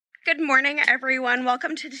Good morning, everyone.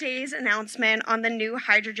 Welcome to today's announcement on the new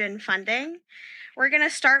hydrogen funding. We're going to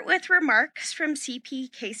start with remarks from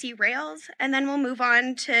CPKC Rails, and then we'll move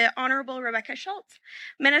on to Honorable Rebecca Schultz,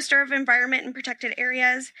 Minister of Environment and Protected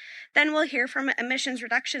Areas. Then we'll hear from Emissions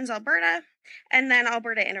Reductions Alberta, and then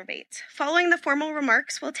Alberta Innovates. Following the formal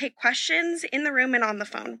remarks, we'll take questions in the room and on the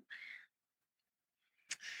phone.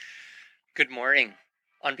 Good morning.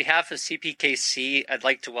 On behalf of CPKC, I'd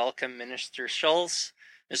like to welcome Minister Schultz,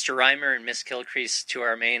 Mr. Reimer, and Ms. Gilcrease to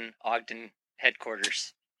our main Ogden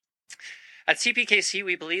headquarters. At CPKC,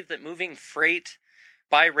 we believe that moving freight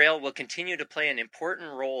by rail will continue to play an important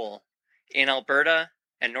role in Alberta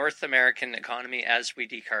and North American economy as we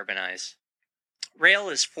decarbonize. Rail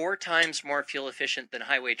is 4 times more fuel efficient than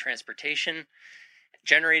highway transportation,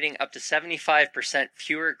 generating up to 75%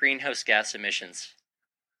 fewer greenhouse gas emissions.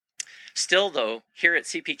 Still, though, here at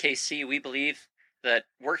CPKC, we believe that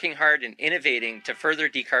working hard and innovating to further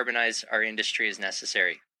decarbonize our industry is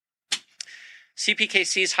necessary.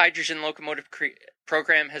 CPKC's hydrogen locomotive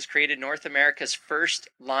program has created North America's first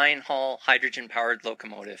line-haul hydrogen-powered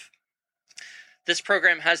locomotive. This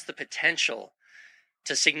program has the potential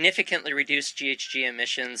to significantly reduce GHG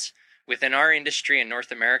emissions within our industry in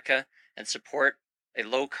North America and support a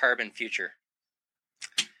low-carbon future.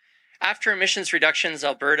 After emissions reductions,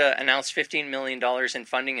 Alberta announced $15 million in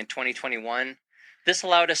funding in 2021. This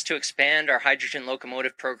allowed us to expand our hydrogen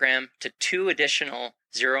locomotive program to 2 additional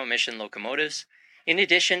zero-emission locomotives, in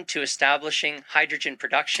addition to establishing hydrogen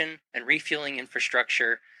production and refueling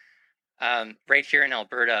infrastructure right here in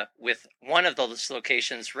Alberta, with one of those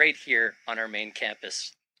locations right here on our main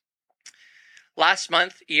campus. Last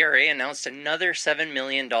month, ERA announced another $7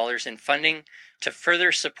 million in funding to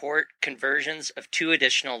further support conversions of 2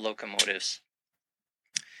 additional locomotives.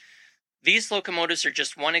 These locomotives are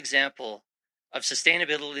just one example of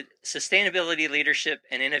sustainability leadership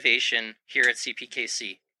and innovation here at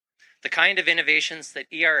CPKC. The kind of innovations that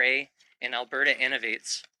ERA and Alberta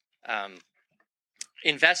Innovates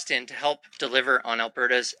invest in to help deliver on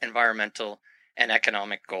Alberta's environmental and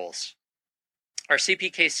economic goals. Our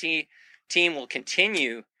CPKC team will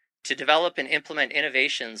continue to develop and implement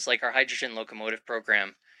innovations like our hydrogen locomotive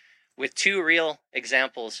program, with 2 real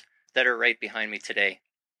examples that are right behind me today.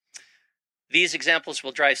 These examples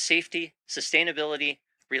will drive safety, sustainability,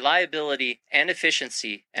 reliability, and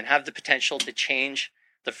efficiency, and have the potential to change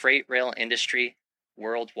the freight rail industry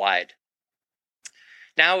worldwide.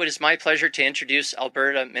 Now it is my pleasure to introduce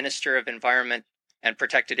Alberta Minister of Environment and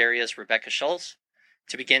Protected Areas, Rebecca Schultz,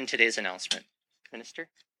 to begin today's announcement. Minister?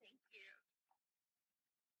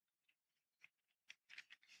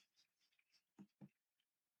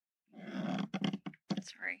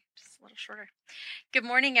 Sorry, just a little shorter. Good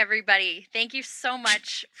morning, everybody. Thank you so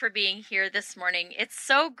much for being here this morning. It's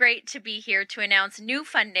so great to be here to announce new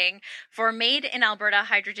funding for Made in Alberta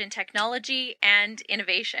hydrogen technology and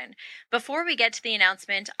innovation. Before we get to the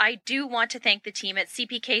announcement, I do want to thank the team at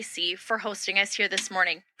CPKC for hosting us here this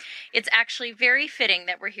morning. It's actually very fitting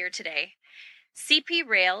that we're here today. CP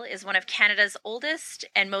Rail is one of Canada's oldest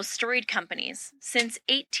and most storied companies. Since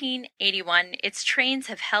 1881, its trains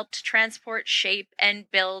have helped transport, shape, and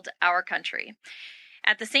build our country.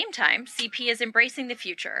 At the same time, CP is embracing the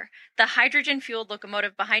future. The hydrogen-fueled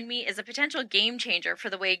locomotive behind me is a potential game changer for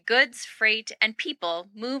the way goods, freight, and people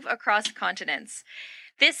move across continents.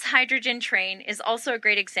 This hydrogen train is also a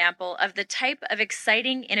great example of the type of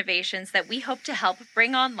exciting innovations that we hope to help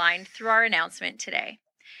bring online through our announcement today.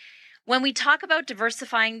 When we talk about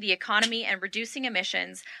diversifying the economy and reducing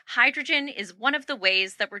emissions, hydrogen is one of the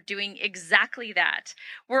ways that we're doing exactly that.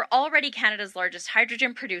 We're already Canada's largest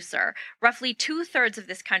hydrogen producer. Roughly 2/3 of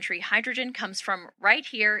this country, hydrogen comes from right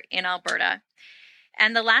here in Alberta.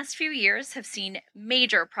 And the last few years have seen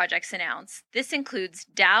major projects announced. This includes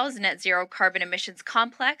Dow's Net Zero Carbon Emissions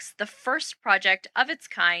Complex, the first project of its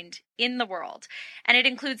kind in the world. And it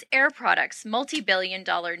includes Air Products'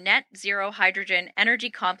 multi-billion-dollar net zero hydrogen energy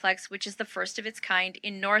complex, which is the first of its kind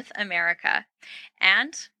in North America.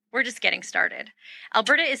 And we're just getting started.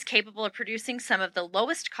 Alberta is capable of producing some of the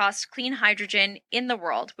lowest cost clean hydrogen in the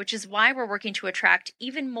world, which is why we're working to attract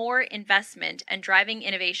even more investment and driving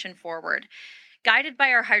innovation forward. Guided by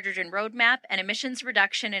our hydrogen roadmap and emissions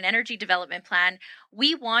reduction and energy development plan,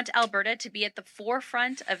 we want Alberta to be at the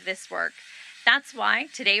forefront of this work. That's why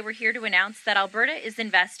today we're here to announce that Alberta is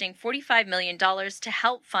investing $45 million to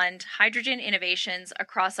help fund hydrogen innovations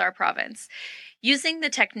across our province. Using the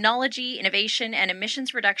Technology, Innovation, and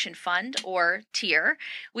Emissions Reduction Fund, or TIER,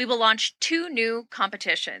 we will launch 2 new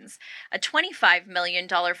competitions: a $25 million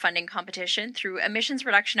funding competition through Emissions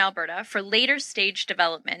Reduction Alberta for later stage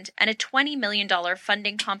development, and a $20 million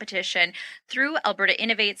funding competition through Alberta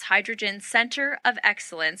Innovates Hydrogen Centre of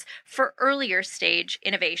Excellence for earlier stage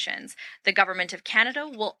innovations. The Government of Canada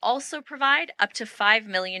will also provide up to $5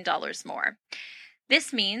 million more.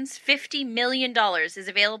 This means $50 million is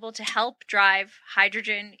available to help drive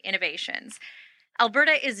hydrogen innovations.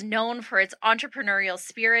 Alberta is known for its entrepreneurial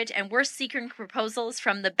spirit, and we're seeking proposals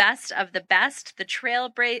from the best of the best, the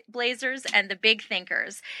trailblazers and the big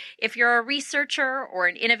thinkers. If you're a researcher or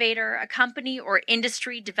an innovator, a company or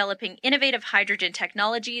industry developing innovative hydrogen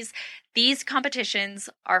technologies, these competitions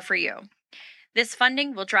are for you. This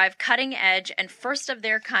funding will drive cutting-edge and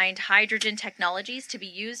first-of-their-kind hydrogen technologies to be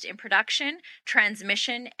used in production,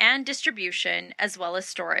 transmission, and distribution, as well as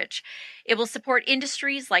storage. It will support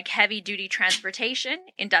industries like heavy-duty transportation,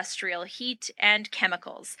 industrial heat, and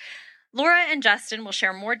chemicals. Laura and Justin will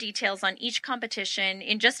share more details on each competition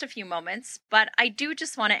in just a few moments, but I do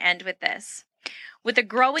just want to end with this. With a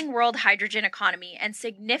growing world hydrogen economy and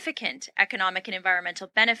significant economic and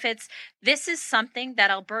environmental benefits, this is something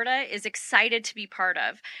that Alberta is excited to be part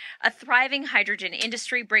of. A thriving hydrogen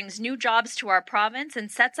industry brings new jobs to our province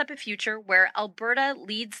and sets up a future where Alberta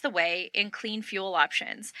leads the way in clean fuel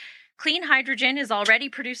options. Clean hydrogen is already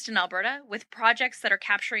produced in Alberta with projects that are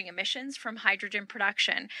capturing emissions from hydrogen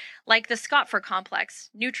production, like the Scotford Complex,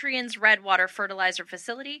 Nutrien's Redwater Fertilizer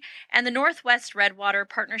Facility, and the Northwest Redwater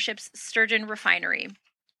Partnership's Sturgeon Refinery.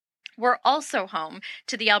 We're also home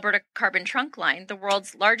to the Alberta Carbon Trunk Line, the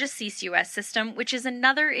world's largest CCUS system, which is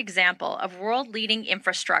another example of world-leading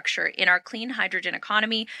infrastructure in our clean hydrogen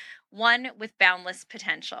economy, one with boundless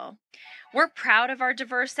potential. We're proud of our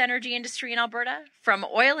diverse energy industry in Alberta, from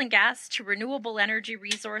oil and gas to renewable energy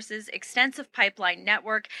resources, extensive pipeline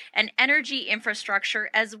network, and energy infrastructure,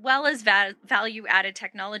 as well as value-added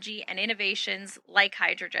technology and innovations like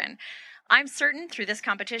hydrogen. I'm certain through this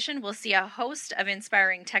competition we'll see a host of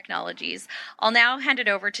inspiring technologies. I'll now hand it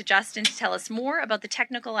over to Justin to tell us more about the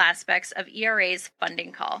technical aspects of ERA's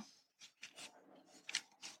funding call.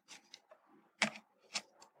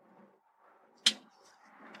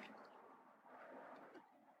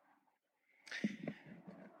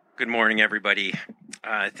 Good morning, everybody.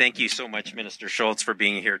 Thank you so much, Minister Schultz, for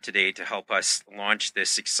being here today to help us launch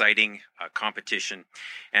this exciting competition.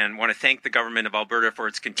 And want to thank the Government of Alberta for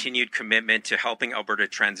its continued commitment to helping Alberta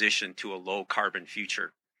transition to a low-carbon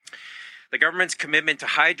future. The government's commitment to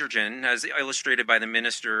hydrogen, as illustrated by the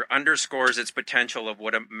Minister, underscores its potential of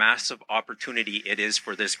what a massive opportunity it is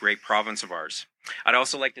for this great province of ours. I'd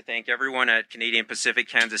also like to thank everyone at Canadian Pacific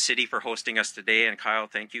Kansas City for hosting us today, and Kyle,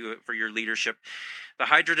 thank you for your leadership. The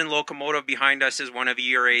hydrogen locomotive behind us is one of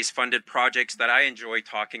ERA's funded projects that I enjoy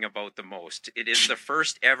talking about the most. It is the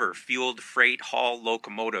first ever fueled freight haul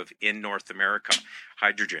locomotive in North America,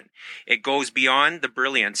 hydrogen. It goes beyond the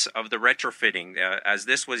brilliance of the retrofitting, as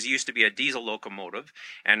this used to be a diesel locomotive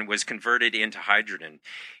and was converted into hydrogen.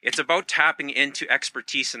 It's about tapping into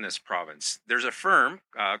expertise in this province. There's a firm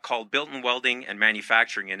called Bilton Welding and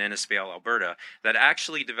Manufacturing in Innisfail, Alberta, that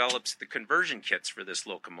actually develops the conversion kits for this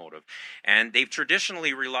locomotive. And they've traditionally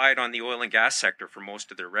relied on the oil and gas sector for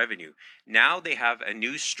most of their revenue. Now they have a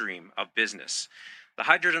new stream of business. The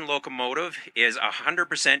hydrogen locomotive is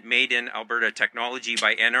 100% made in Alberta technology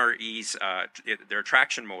by NRE's, their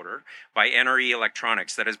traction motor, by NRE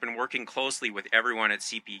Electronics that has been working closely with everyone at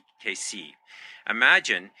CPKC.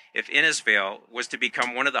 Imagine if Innisfail was to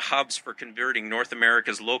become one of the hubs for converting North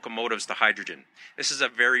America's locomotives to hydrogen. This is a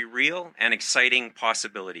very real and exciting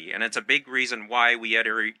possibility, and it's a big reason why we at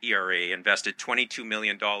ERA invested $22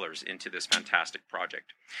 million into this fantastic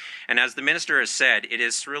project. And as the Minister has said, it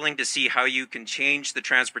is thrilling to see how you can change the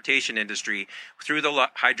transportation industry through the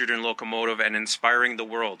hydrogen locomotive and inspiring the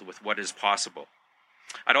world with what is possible.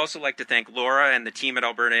 I'd also like to thank Laura and the team at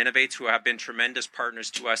Alberta Innovates, who have been tremendous partners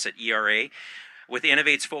to us at ERA, with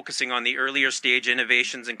Innovates focusing on the earlier stage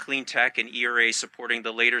innovations in clean tech and ERA supporting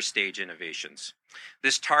the later stage innovations.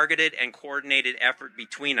 This targeted and coordinated effort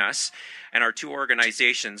between us and our two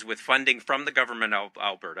organizations with funding from the Government of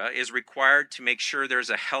Alberta is required to make sure there's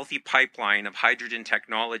a healthy pipeline of hydrogen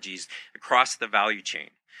technologies across the value chain.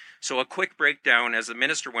 So a quick breakdown, as the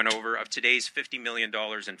minister went over, of today's $50 million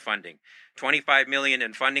in funding. $25 million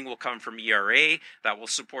in funding will come from ERA. That will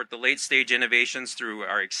support the late-stage innovations through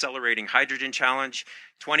our Accelerating Hydrogen Challenge.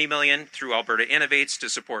 $20 million through Alberta Innovates to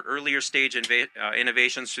support earlier-stage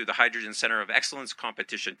innovations through the Hydrogen Centre of Excellence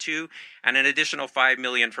Competition 2, and an additional $5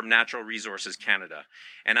 million from Natural Resources Canada.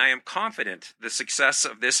 And I am confident the success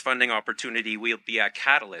of this funding opportunity will be a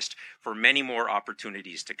catalyst for many more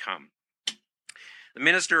opportunities to come. The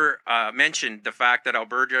minister mentioned the fact that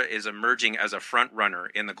Alberta is emerging as a front runner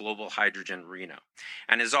in the global hydrogen arena.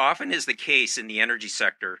 And as often is the case in the energy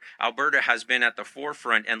sector, Alberta has been at the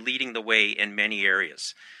forefront and leading the way in many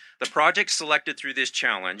areas. The projects selected through this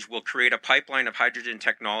challenge will create a pipeline of hydrogen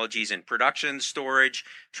technologies in production, storage,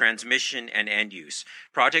 transmission, and end use.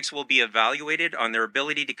 Projects will be evaluated on their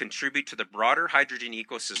ability to contribute to the broader hydrogen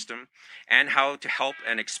ecosystem and how to help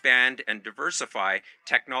and expand and diversify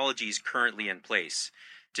technologies currently in place.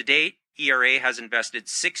 To date, ERA has invested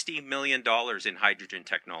 $60 million in hydrogen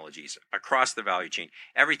technologies across the value chain,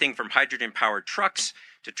 everything from hydrogen-powered trucks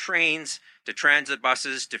to trains, to transit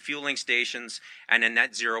buses, to fueling stations, and a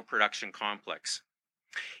net zero production complex.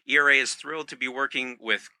 ERA is thrilled to be working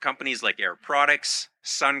with companies like Air Products,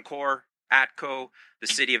 Suncor, ATCO, the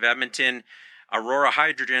City of Edmonton, Aurora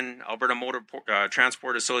Hydrogen, Alberta Motor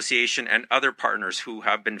Transport Association, and other partners who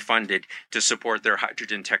have been funded to support their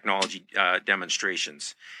hydrogen technology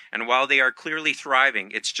demonstrations. And while they are clearly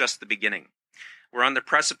thriving, it's just the beginning. We're on the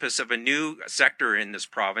precipice of a new sector in this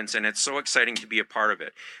province, and it's so exciting to be a part of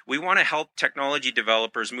it. We want to help technology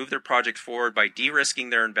developers move their projects forward by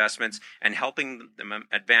de-risking their investments and helping them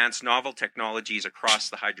advance novel technologies across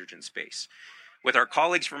the hydrogen space. With our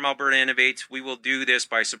colleagues from Alberta Innovates, we will do this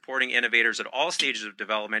by supporting innovators at all stages of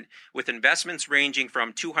development, with investments ranging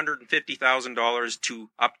from $250,000 to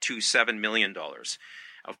up to $7 million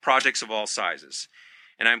of projects of all sizes.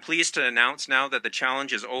 And I'm pleased to announce now that the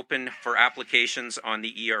challenge is open for applications on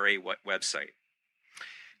the ERA website.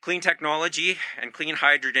 Clean technology and clean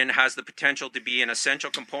hydrogen has the potential to be an essential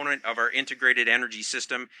component of our integrated energy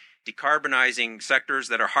system, decarbonizing sectors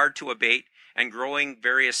that are hard to abate and growing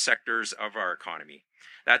various sectors of our economy.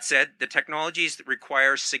 That said, the technologies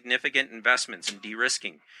require significant investments in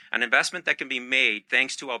de-risking, an investment that can be made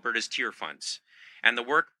thanks to Alberta's tier funds, and the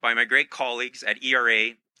work by my great colleagues at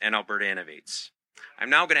ERA and Alberta Innovates. I'm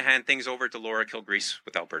now going to hand things over to Laura Kilgrease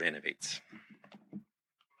with Alberta Innovates.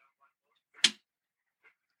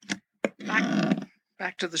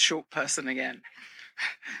 Back to the short person again.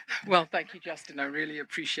 Well, thank you, Justin. I really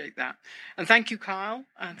appreciate that. And thank you, Kyle.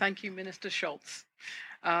 And thank you, Minister Schultz.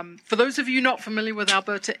 For those of you not familiar with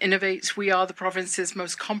Alberta Innovates, we are the province's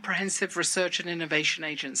most comprehensive research and innovation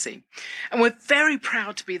agency. And we're very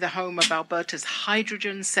proud to be the home of Alberta's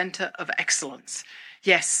Hydrogen Centre of Excellence.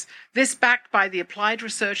 Yes, this backed by the applied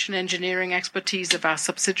research and engineering expertise of our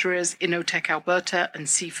subsidiaries Innotech Alberta and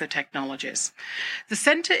CIFA Technologies. The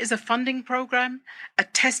centre is a funding program, a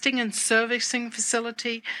testing and servicing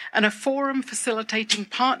facility, and a forum facilitating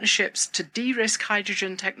partnerships to de-risk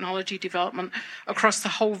hydrogen technology development across the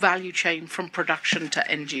whole value chain from production to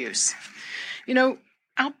end use. You know,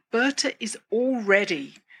 Alberta is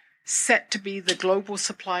already set to be the global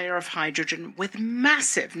supplier of hydrogen with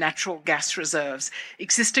massive natural gas reserves,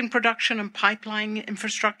 existing production and pipeline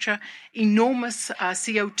infrastructure, enormous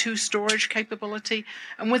CO2 storage capability,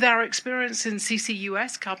 and with our experience in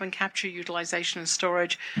CCUS, carbon capture, utilization and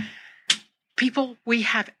storage, we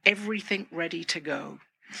have everything ready to go.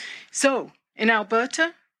 So, in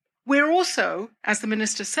Alberta, we're also, as the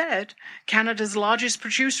minister said, Canada's largest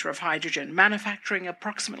producer of hydrogen, manufacturing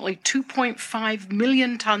approximately 2.5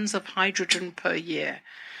 million tons of hydrogen per year.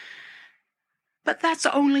 But that's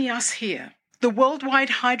only us here. The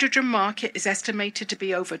worldwide hydrogen market is estimated to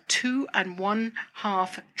be over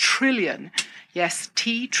 $2.5 trillion, yes,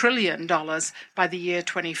 trillion dollars by the year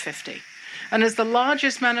 2050. And as the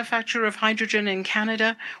largest manufacturer of hydrogen in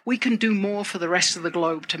Canada, we can do more for the rest of the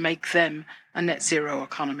globe to make them a net zero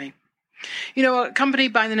economy. You know, a company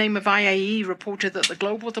by the name of IAE reported that the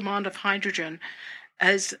global demand of hydrogen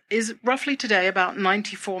is roughly today about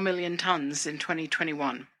 94 million tons in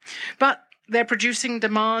 2021. But they're producing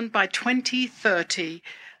demand by 2030.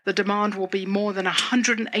 The demand will be more than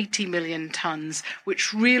 180 million tons,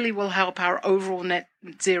 which really will help our overall net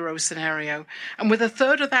zero scenario. And with a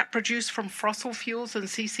third of that produced from fossil fuels and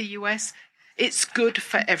CCUS, it's good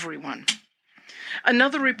for everyone.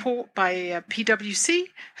 Another report by PwC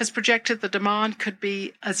has projected the demand could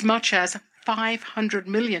be as much as 500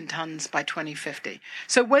 million tons by 2050.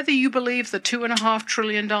 So whether you believe the $2.5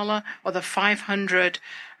 trillion or the 500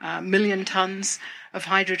 million tons of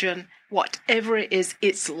hydrogen, whatever it is,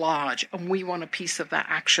 it's large, and we want a piece of that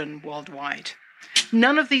action worldwide.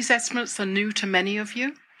 None of these estimates are new to many of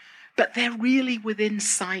you, but they're really within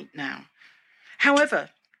sight now. However,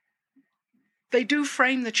 they do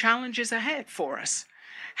frame the challenges ahead for us.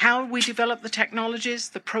 How we develop the technologies,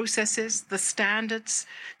 the processes, the standards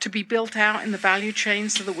to be built out in the value chain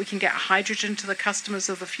so that we can get hydrogen to the customers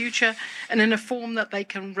of the future and in a form that they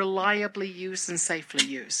can reliably use and safely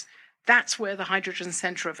use. That's where the Hydrogen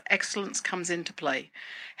Centre of Excellence comes into play,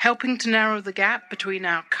 helping to narrow the gap between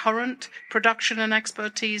our current production and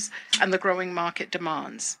expertise and the growing market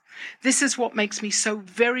demands. This is what makes me so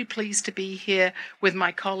very pleased to be here with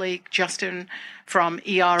my colleague Justin from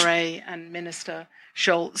ERA and Minister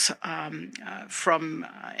Schultz from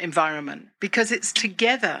Environment, because it's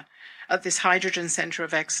together at this Hydrogen Centre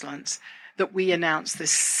of Excellence that we announced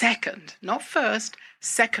this second, not first,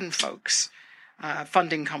 second, folks,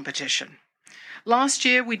 funding competition. Last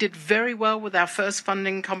year, we did very well with our first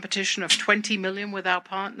funding competition of 20 million with our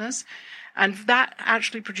partners, and that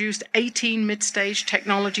actually produced 18 mid-stage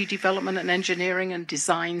technology development and engineering and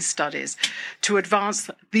design studies to advance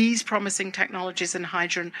these promising technologies in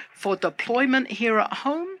hydrogen for deployment here at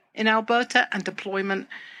home in Alberta and deployment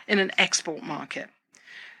in an export market.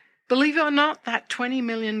 Believe it or not, that 20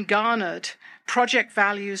 million garnered project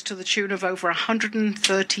values to the tune of over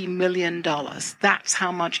 $130 million. That's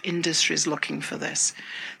how much industry is looking for this.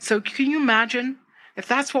 So can you imagine if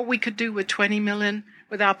that's what we could do with 20 million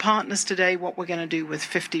with our partners today, what we're going to do with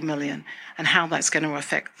 50 million and how that's going to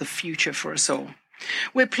affect the future for us all.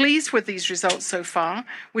 We're pleased with these results so far,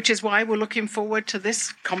 which is why we're looking forward to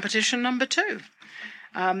this competition number 2.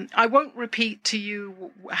 I won't repeat to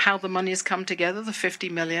you how the money has come together, the 50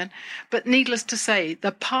 million, but needless to say,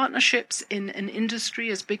 the partnerships in an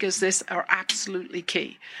industry as big as this are absolutely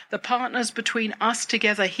key. The partners between us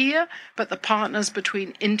together here, but the partners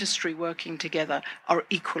between industry working together are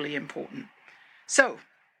equally important. So,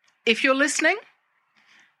 if you're listening,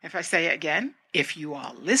 if I say it again, if you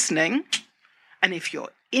are listening, and if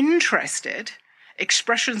you're interested,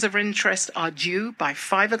 expressions of interest are due by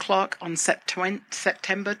 5 o'clock on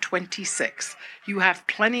September 26th. You have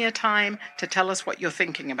plenty of time to tell us what you're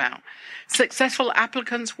thinking about. Successful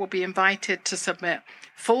applicants will be invited to submit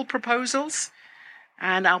full proposals,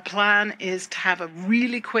 and our plan is to have a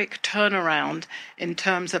really quick turnaround in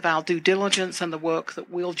terms of our due diligence and the work that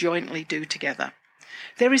we'll jointly do together.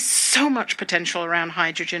 There is so much potential around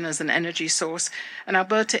hydrogen as an energy source, and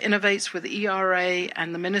Alberta Innovates with ERA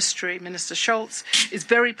and the ministry, Minister Schultz, is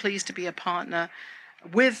very pleased to be a partner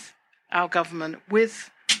with our government,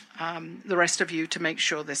 with the rest of you to make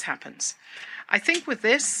sure this happens. I think with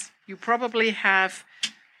this, you probably have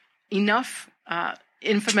enough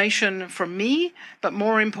information from me, but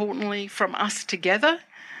more importantly, from us together.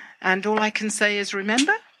 And all I can say is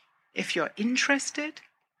remember, if you're interested,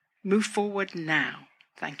 move forward now.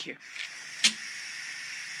 Thank you.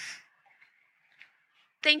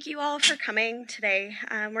 Thank you all for coming today.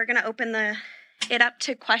 We're going to open it up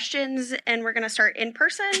to questions, and we're going to start in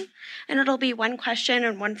person, and it'll be one question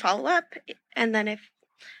and one follow-up, and then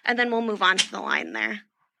we'll move on to the line there.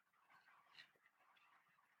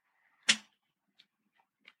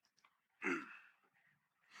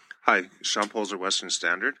 Hi, Sean Polzer, Western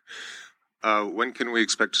Standard. When can we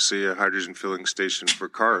expect to see a hydrogen filling station for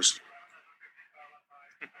cars?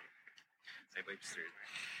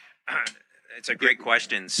 It's a great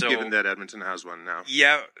question. So, given that Edmonton has one now.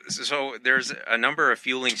 Yeah, so there's a number of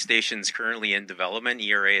fueling stations currently in development.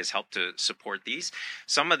 ERA has helped to support these.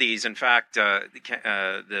 Some of these, in fact,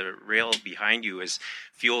 the rail behind you is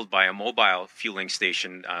fueled by a mobile fueling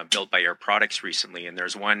station built by Air Products recently, and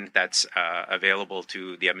there's one that's available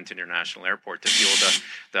to the Edmonton International Airport to fuel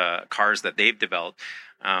the cars that they've developed.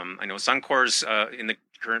 I know Suncor's in the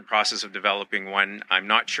current process of developing one. I'm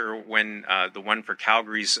not sure when the one for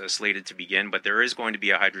Calgary's slated to begin, but there is going to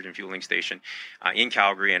be a hydrogen fueling station in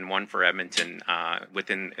Calgary and one for Edmonton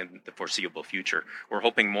within the foreseeable future. We're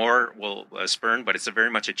hoping more will spurn, but it's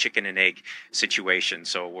very much a chicken and egg situation.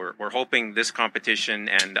 So we're hoping this competition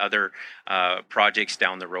and other projects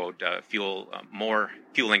down the road fuel more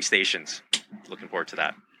fueling stations. Looking forward to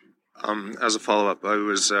that. As a follow-up, I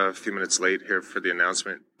was a few minutes late here for the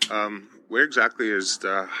announcement. Where exactly is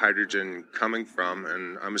the hydrogen coming from?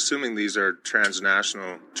 And I'm assuming these are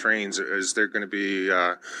transnational trains. Is there going to be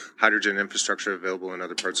hydrogen infrastructure available in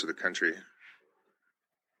other parts of the country?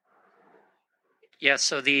 Yeah,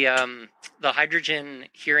 so the hydrogen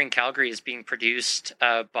here in Calgary is being produced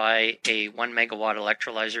by a 1 megawatt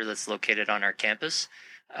electrolyzer that's located on our campus.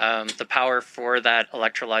 The power for that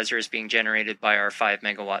electrolyzer is being generated by our 5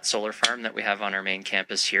 megawatt solar farm that we have on our main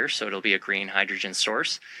campus here, so it'll be a green hydrogen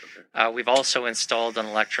source. We've also installed an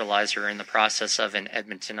electrolyzer in the process of in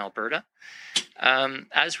Edmonton, Alberta.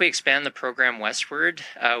 As we expand the program westward,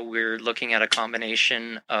 we're looking at a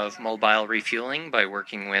combination of mobile refueling by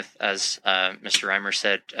working with, as Mr. Reimer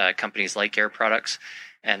said, companies like Air Products,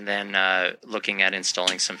 and then looking at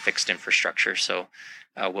installing some fixed infrastructure. So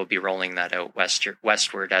we'll be rolling that out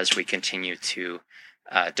westward as we continue to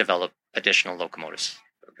develop additional locomotives.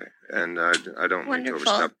 Okay, and I don't mean to Wonderful.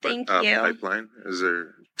 overstep, but Thank you. pipeline, is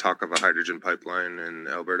there talk of a hydrogen pipeline in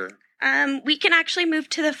Alberta? We can actually move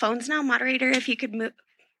to the phones now. Moderator, if you could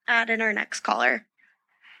add in our next caller.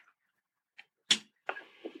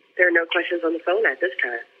 There are no questions on the phone at this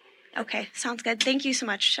time. Okay, sounds good. Thank you so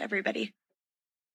much, everybody.